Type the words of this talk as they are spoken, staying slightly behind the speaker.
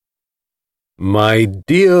"My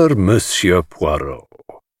dear Monsieur Poirot."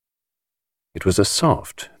 It was a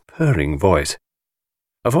soft, purring voice,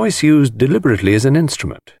 a voice used deliberately as an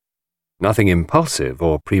instrument, nothing impulsive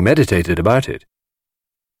or premeditated about it.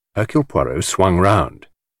 Hercule Poirot swung round.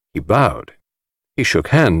 He bowed. He shook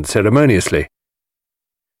hands ceremoniously.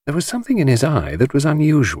 There was something in his eye that was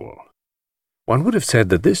unusual. One would have said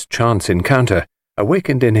that this chance encounter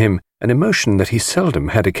awakened in him an emotion that he seldom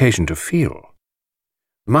had occasion to feel.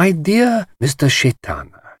 "My dear Mr.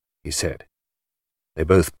 Shaitana," he said. They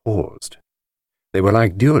both paused. They were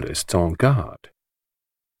like duelists on guard.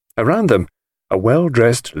 Around them, a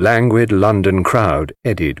well-dressed, languid London crowd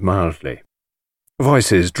eddied mildly.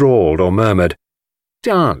 Voices drawled or murmured,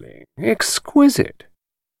 "Darling, exquisite.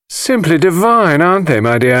 Simply divine, aren't they,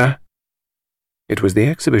 my dear?" It was the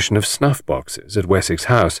exhibition of snuff-boxes at Wessex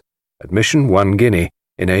House, admission 1 guinea,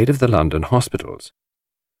 in aid of the London hospitals.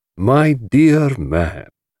 "My dear man,"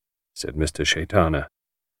 said Mr. Shaitana,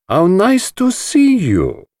 "how nice to see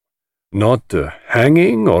you. Not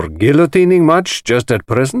hanging or guillotining much just at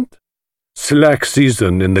present? Slack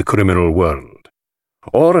season in the criminal world.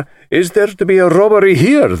 Or is there to be a robbery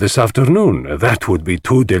here this afternoon? That would be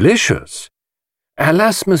too delicious."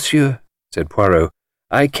 "Alas, monsieur," said Poirot,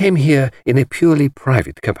 "I came here in a purely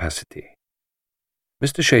private capacity."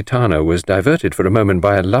 Mr. Shaitana was diverted for a moment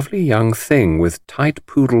by a lovely young thing with tight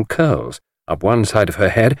poodle curls up one side of her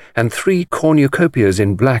head and 3 cornucopias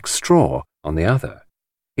in black straw on the other.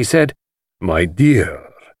 He said, "My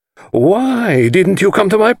dear, why didn't you come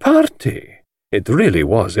to my party? It really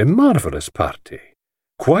was a marvelous party.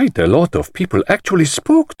 Quite a lot of people actually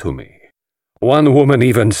spoke to me. One woman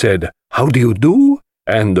even said, 'How do you do?'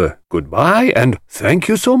 and 'Goodbye' and 'Thank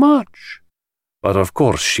you so much.' But of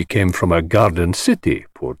course she came from a garden city,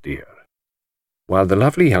 poor dear." While the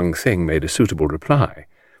lovely young thing made a suitable reply,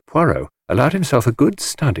 Poirot allowed himself a good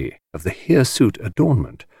study of the hirsute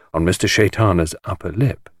adornment on Mr. Shaitana's upper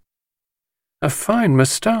lip. A fine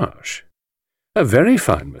moustache. A very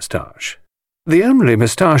fine moustache. The only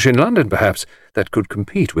moustache in London, perhaps, that could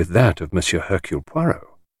compete with that of Monsieur Hercule Poirot.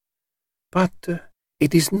 "But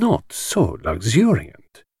it is not so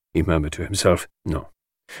luxuriant," he murmured to himself. "No.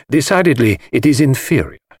 Decidedly, it is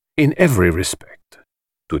inferior, in every respect.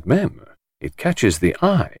 Tout de même, it catches the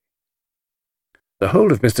eye." The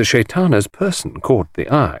whole of Mr. Shaitana's person caught the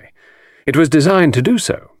eye. It was designed to do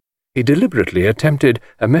so. He deliberately attempted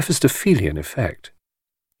a Mephistophelian effect.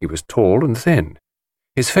 He was tall and thin.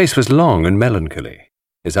 His face was long and melancholy.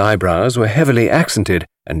 His eyebrows were heavily accented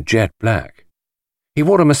and jet black. He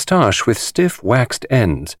wore a moustache with stiff waxed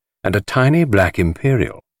ends and a tiny black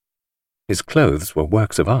imperial. His clothes were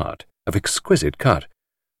works of art, of exquisite cut,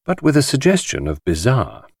 but with a suggestion of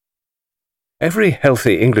bizarre. Every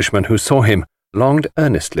healthy Englishman who saw him longed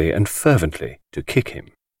earnestly and fervently to kick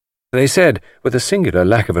him. They said, with a singular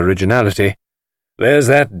lack of originality, "There's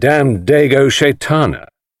that damned Dago Shaitana."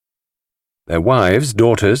 Their wives,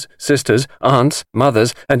 daughters, sisters, aunts,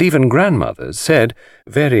 mothers, and even grandmothers said,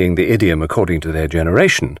 varying the idiom according to their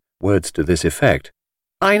generation, words to this effect,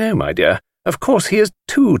 "I know, my dear, of course he is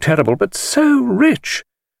too terrible, but so rich,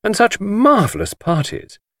 and such marvellous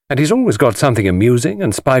parties, and he's always got something amusing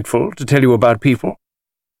and spiteful to tell you about people."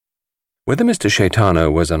 Whether Mr.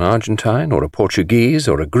 Shaitana was an Argentine or a Portuguese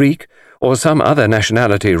or a Greek or some other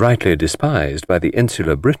nationality rightly despised by the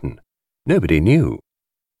insular Briton, nobody knew.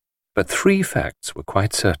 But 3 facts were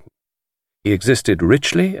quite certain. He existed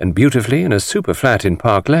richly and beautifully in a super flat in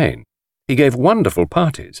Park Lane. He gave wonderful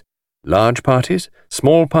parties, large parties,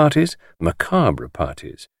 small parties, macabre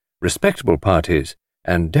parties, respectable parties,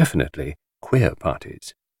 and definitely queer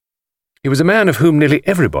parties. He was a man of whom nearly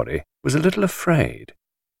everybody was a little afraid.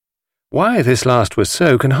 Why this last was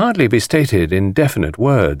so can hardly be stated in definite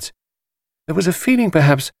words. There was a feeling,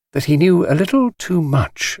 perhaps, that he knew a little too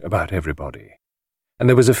much about everybody. And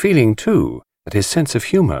there was a feeling, too, that his sense of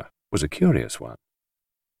humour was a curious one.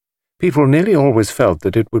 People nearly always felt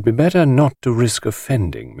that it would be better not to risk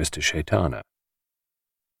offending Mr. Shaitana.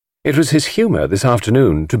 It was his humour this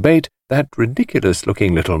afternoon to bait that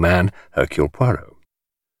ridiculous-looking little man, Hercule Poirot.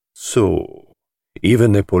 "So,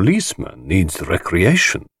 even a policeman needs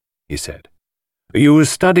recreation," he said. "You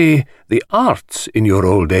study the arts in your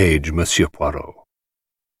old age, Monsieur Poirot."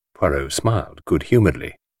 Poirot smiled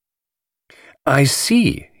good-humouredly. "I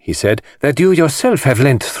see," he said, "that you yourself have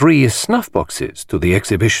lent 3 snuff-boxes to the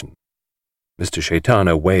exhibition." Mr.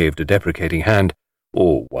 Shaitana waved a deprecating hand.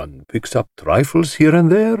 "Oh, one picks up trifles here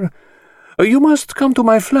and there. You must come to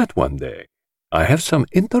my flat one day. I have some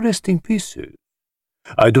interesting pieces.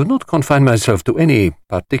 I do not confine myself to any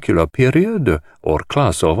particular period or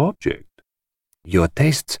class of object." "Your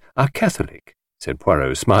tastes are catholic," said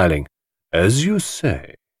Poirot, smiling. As you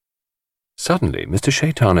say. Suddenly, Mr.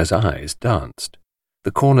 Shaitana's eyes danced.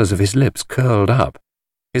 The corners of his lips curled up.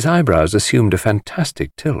 His eyebrows assumed a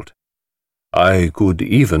fantastic tilt. I could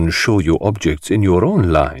even show you objects in your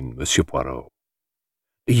own line, Monsieur Poirot.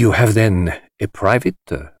 You have, then, a private,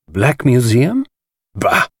 black museum?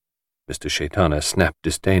 Bah! Mr. Shaitana snapped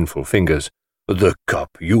disdainful fingers. The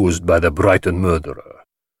cup used by the Brighton murderer.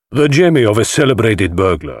 The jemmy of a celebrated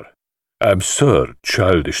burglar. Absurd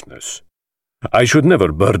childishness. I should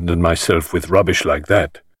never burden myself with rubbish like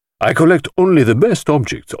that. I collect only the best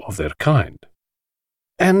objects of their kind.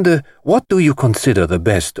 And what do you consider the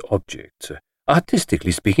best objects,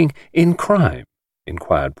 artistically speaking, in crime?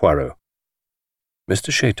 Inquired Poirot.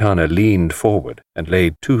 Mr. Shaitana leaned forward and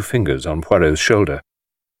laid 2 fingers on Poirot's shoulder.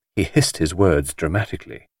 He hissed his words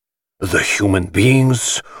dramatically. The human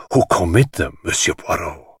beings who commit them, Monsieur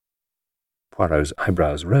Poirot. Poirot's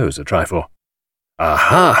eyebrows rose a trifle.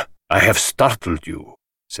 Aha! I have startled you,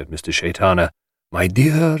 said Mr. Shaitana. My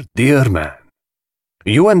dear, dear man.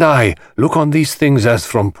 You and I look on these things as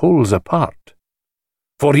from poles apart.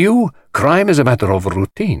 For you, crime is a matter of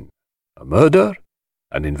routine. A murder,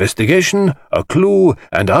 an investigation, a clue,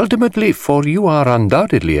 and ultimately, for you are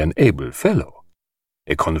undoubtedly an able fellow,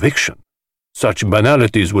 a conviction. Such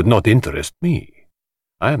banalities would not interest me.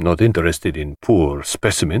 I am not interested in poor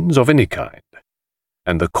specimens of any kind,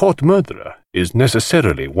 and the caught murderer is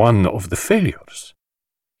necessarily one of the failures.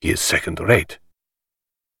 He is second-rate.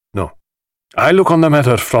 No, I look on the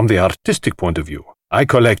matter from the artistic point of view. I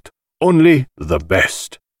collect only the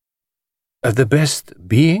best. The best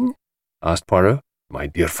being? Asked Poirot. My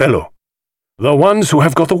dear fellow, the ones who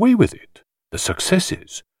have got away with it, the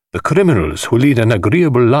successes, the criminals who lead an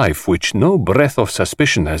agreeable life which no breath of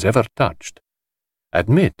suspicion has ever touched.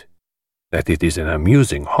 Admit that it is an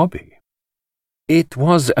amusing hobby. It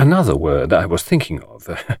was another word I was thinking of,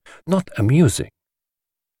 not amusing.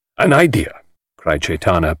 An idea, cried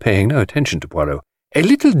Shaitana, paying no attention to Poirot. A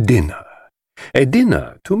little dinner. A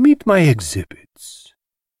dinner to meet my exhibits.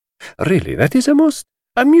 Really, that is a most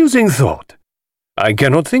amusing thought. I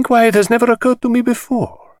cannot think why it has never occurred to me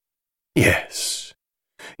before. Yes,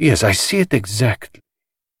 I see it exactly.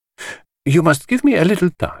 You must give me a little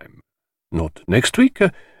time. Not next week,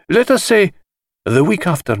 let us say the week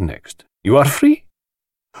after next. You are free?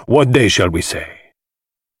 What day shall we say?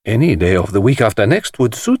 Any day of the week after next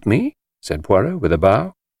would suit me, said Poirot with a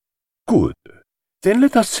bow. Good. Then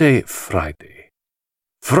let us say Friday.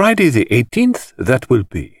 Friday the 18th, that will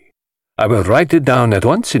be. I will write it down at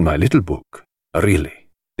once in my little book. Really,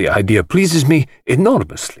 the idea pleases me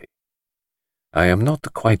enormously. I am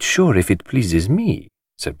not quite sure if it pleases me,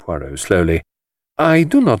 said Poirot slowly. I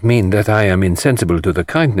do not mean that I am insensible to the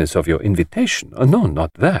kindness of your invitation. No,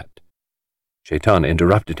 not that. Shaitana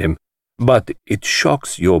interrupted him. But it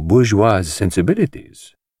shocks your bourgeois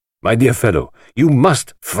sensibilities. My dear fellow, you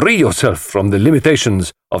must free yourself from the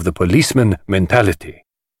limitations of the policeman mentality.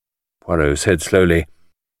 Poirot said slowly,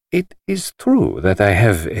 It is true that I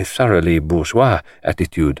have a thoroughly bourgeois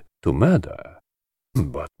attitude to murder.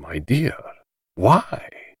 But, my dear, why?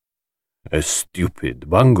 A stupid,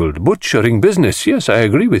 bungled, butchering business, yes, I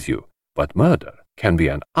agree with you, but murder can be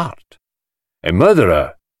an art. A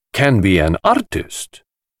murderer can be an artist.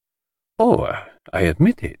 Oh, I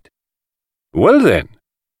admit it. Well then,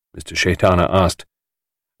 Mr. Shaitana asked,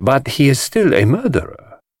 but he is still a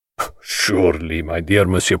murderer. Surely, my dear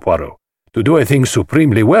Monsieur Poirot, to do a thing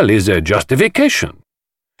supremely well is a justification.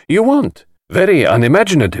 You want, very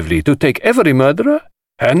unimaginatively, to take every murderer,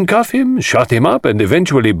 handcuff him, shut him up, and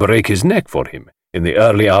eventually break his neck for him in the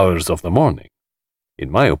early hours of the morning.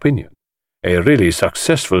 In my opinion, a really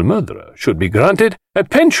successful murderer should be granted a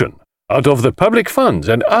pension out of the public funds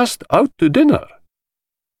and asked out to dinner.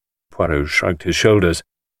 Poirot shrugged his shoulders.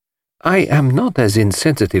 I am not as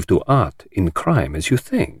insensitive to art in crime as you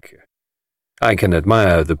think. I can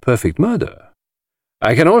admire the perfect murder.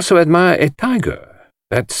 I can also admire a tiger,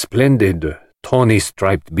 that splendid,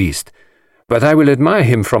 tawny-striped beast, but I will admire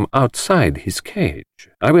him from outside his cage.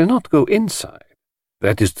 I will not go inside.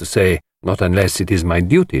 That is to say, not unless it is my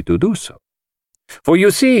duty to do so. For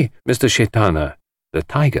you see, Mr. Shaitana, the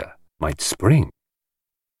tiger might spring.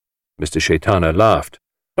 Mr. Shaitana laughed.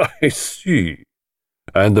 I see.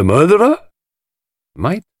 And the murderer?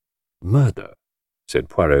 Might murder, said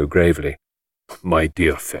Poirot gravely. My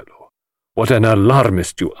dear fellow, what an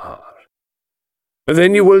alarmist you are.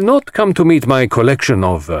 Then you will not come to meet my collection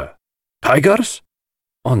of tigers?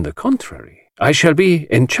 On the contrary, I shall be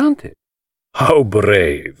enchanted. How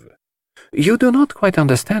brave! You do not quite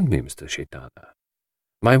understand me, Mr. Shaitana.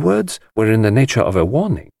 My words were in the nature of a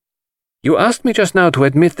warning. You asked me just now to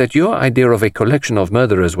admit that your idea of a collection of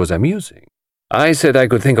murderers was amusing. I said I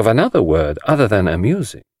could think of another word other than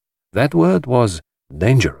amusing. That word was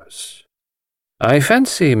dangerous. I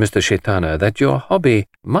fancy, Mr. Shaitana, that your hobby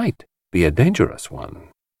might be a dangerous one.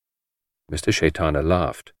 Mr. Shaitana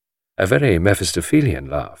laughed, a very Mephistophelian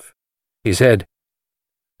laugh. He said,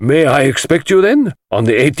 "May I expect you then, on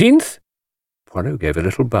the 18th? Poirot gave a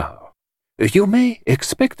little bow. "You may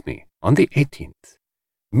expect me on the 18th.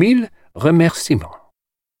 Mille remerciements."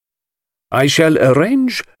 "I shall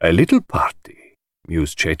arrange a little party,"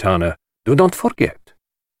 mused Shaitana. "Do not forget.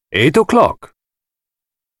 8 o'clock.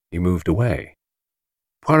 He moved away.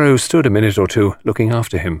 Poirot stood a minute or two, looking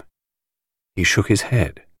after him. He shook his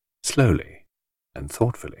head, slowly and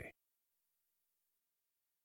thoughtfully.